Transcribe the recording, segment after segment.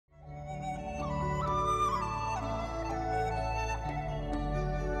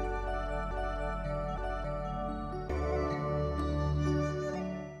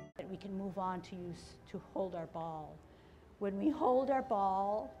want to use to hold our ball. When we hold our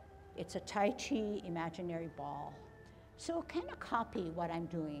ball, it's a Tai Chi imaginary ball. So kind of copy what I'm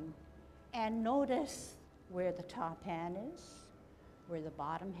doing and notice where the top hand is, where the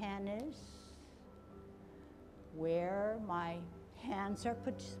bottom hand is, where my hands are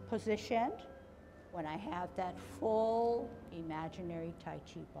positioned when I have that full imaginary Tai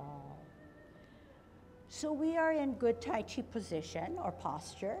Chi ball. So we are in good Tai Chi position or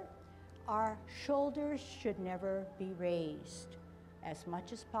posture. Our shoulders should never be raised. As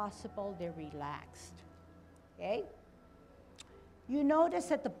much as possible, they're relaxed, okay? You notice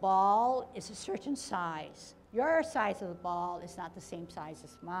that the ball is a certain size. Your size of the ball is not the same size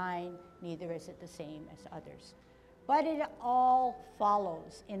as mine, neither is it the same as others. But it all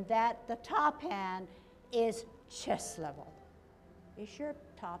follows in that the top hand is chest level. Is your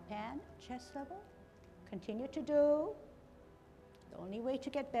top hand chest level? Continue to do. The only way to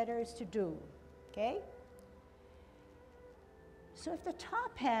get better is to do, okay? So if the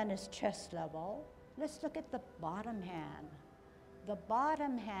top hand is chest level, let's look at the bottom hand. The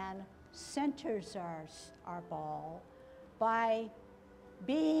bottom hand centers our ball by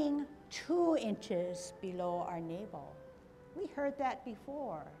being 2 inches below our navel. We heard that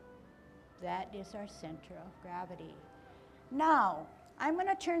before. That is our center of gravity. Now, I'm going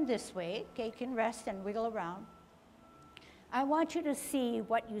to turn this way. Okay, you can rest and wiggle around. I want you to see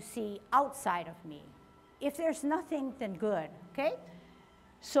what you see outside of me. If there's nothing, then good, okay?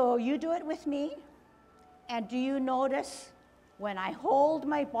 So you do it with me. And do you notice when I hold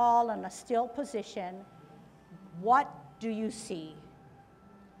my ball in a still position, what do you see?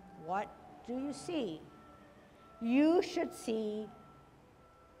 What do you see? You should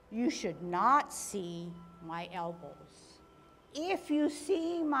not see my elbows. If you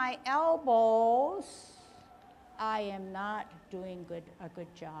see my elbows, I am not doing a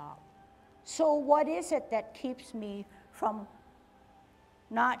good job. So what is it that keeps me from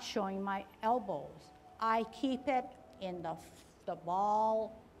not showing my elbows? I keep it in the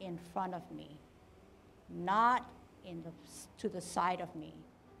ball in front of me, not to the side of me.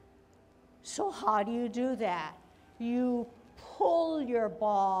 So how do you do that? You pull your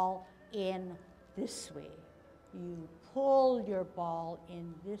ball in this way. You pull your ball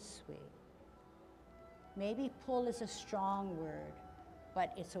in this way. Maybe pull is a strong word,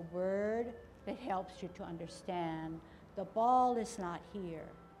 but it's a word that helps you to understand the ball is not here.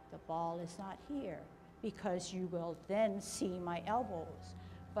 The ball is not here because you will then see my elbows.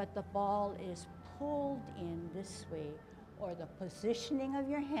 But the ball is pulled in this way, or the positioning of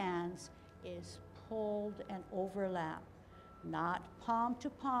your hands is pulled and overlap. Not palm to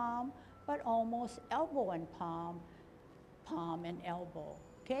palm, but almost elbow and palm, palm and elbow,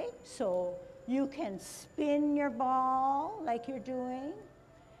 okay? So you can spin your ball like you're doing.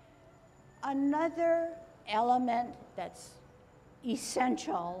 Another element that's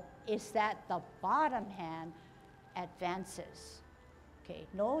essential is that the bottom hand advances. Okay,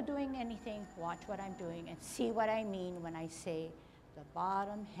 no doing anything, watch what I'm doing and see what I mean when I say the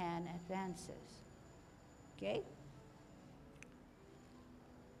bottom hand advances. Okay?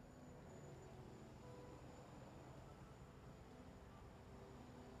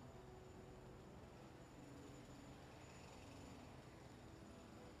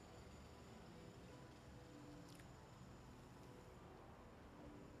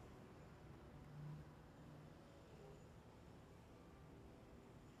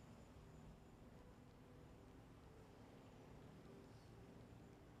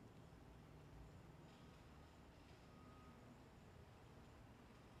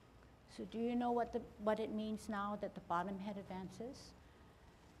 So do you know what it means now that the bottom head advances?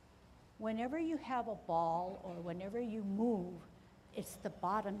 Whenever you have a ball or whenever you move, it's the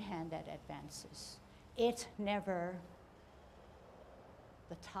bottom hand that advances. It's never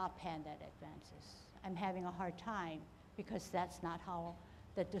the top hand that advances. I'm having a hard time because that's not how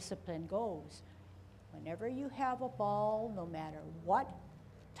the discipline goes. Whenever you have a ball, no matter what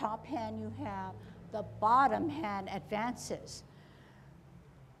top hand you have, the bottom hand advances.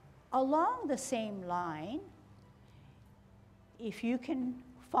 Along the same line, if you can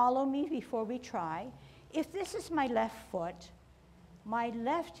follow me before we try, if this is my left foot, my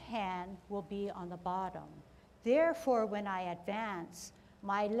left hand will be on the bottom. Therefore, when I advance,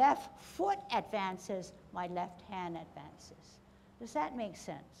 my left foot advances, my left hand advances. Does that make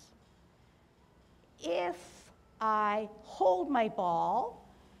sense? If I hold my ball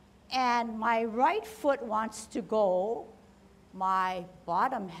and my right foot wants to go, my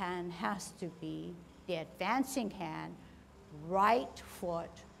bottom hand has to be the advancing hand, right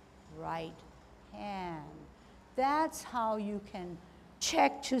foot, right hand. That's how you can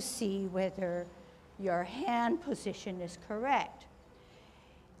check to see whether your hand position is correct.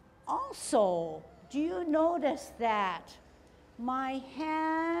 Also, do you notice that my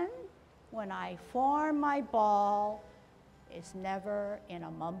hand, when I form my ball, is never in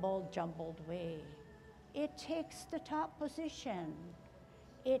a mumbled, jumbled way. It takes the top position.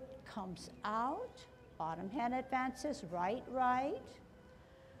 It comes out, bottom hand advances, right, right.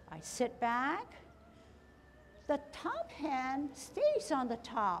 I sit back. The top hand stays on the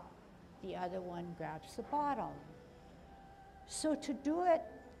top. The other one grabs the bottom. So to do it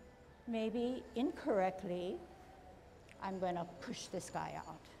maybe incorrectly, I'm going to push this guy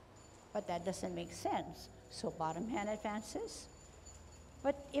out. But that doesn't make sense. So bottom hand advances.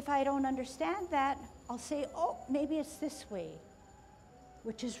 But if I don't understand that, I'll say, oh, maybe it's this way,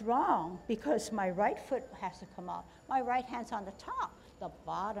 which is wrong because my right foot has to come out. My right hand's on the top. The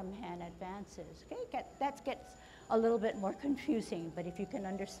bottom hand advances. Okay, that gets a little bit more confusing, but if you can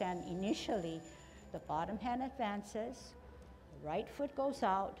understand initially, the bottom hand advances, the right foot goes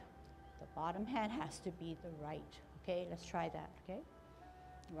out, the bottom hand has to be the right. Okay, let's try that, okay?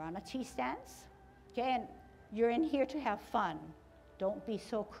 We're on a T stance, okay, and you're in here to have fun. Don't be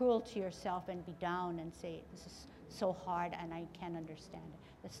so cruel to yourself and be down and say, this is so hard and I can't understand it.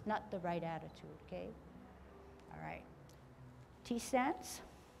 That's not the right attitude, okay? All right, T stance,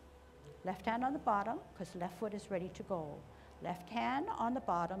 left hand on the bottom, because left foot is ready to go. Left hand on the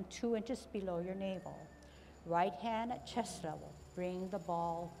bottom, 2 inches below your navel. Right hand at chest level, bring the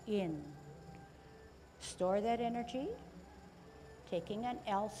ball in. Store that energy, taking an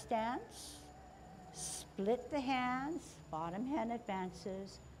L stance, split the hands, bottom hand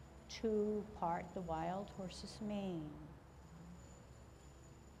advances to part the wild horse's mane.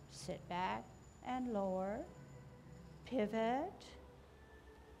 Sit back and lower, pivot,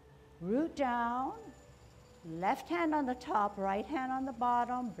 root down, left hand on the top, right hand on the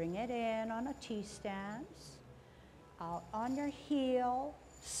bottom, bring it in on a T stance, out on your heel,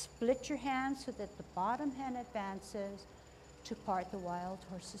 split your hands so that the bottom hand advances to part the wild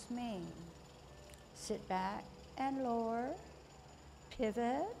horse's mane. Sit back and lower,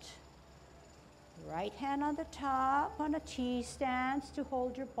 pivot, right hand on the top on a T stance to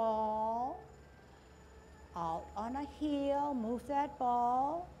hold your ball, out on a heel, move that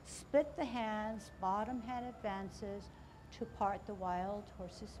ball, split the hands, bottom hand advances to part the wild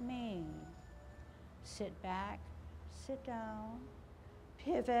horse's mane. Sit back, sit down,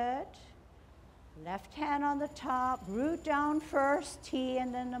 pivot, left hand on the top, root down first, T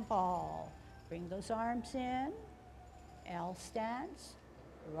and then the ball. Bring those arms in, L stance,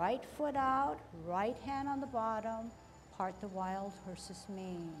 right foot out, right hand on the bottom, part the wild horse's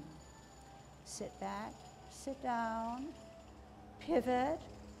mane. Sit back, sit down, pivot,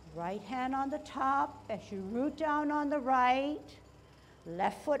 right hand on the top as you root down on the right,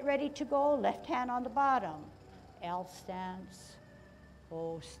 left foot ready to go, left hand on the bottom, L stance,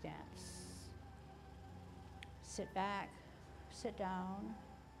 O stance. Sit back, sit down,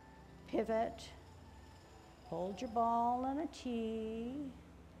 pivot, hold your ball in a T,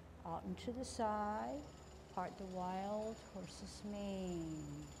 out and to the side, part the wild horse's mane.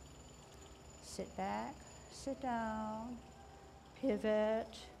 Sit back, sit down,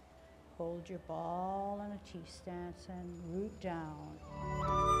 pivot, hold your ball in a T stance and root down.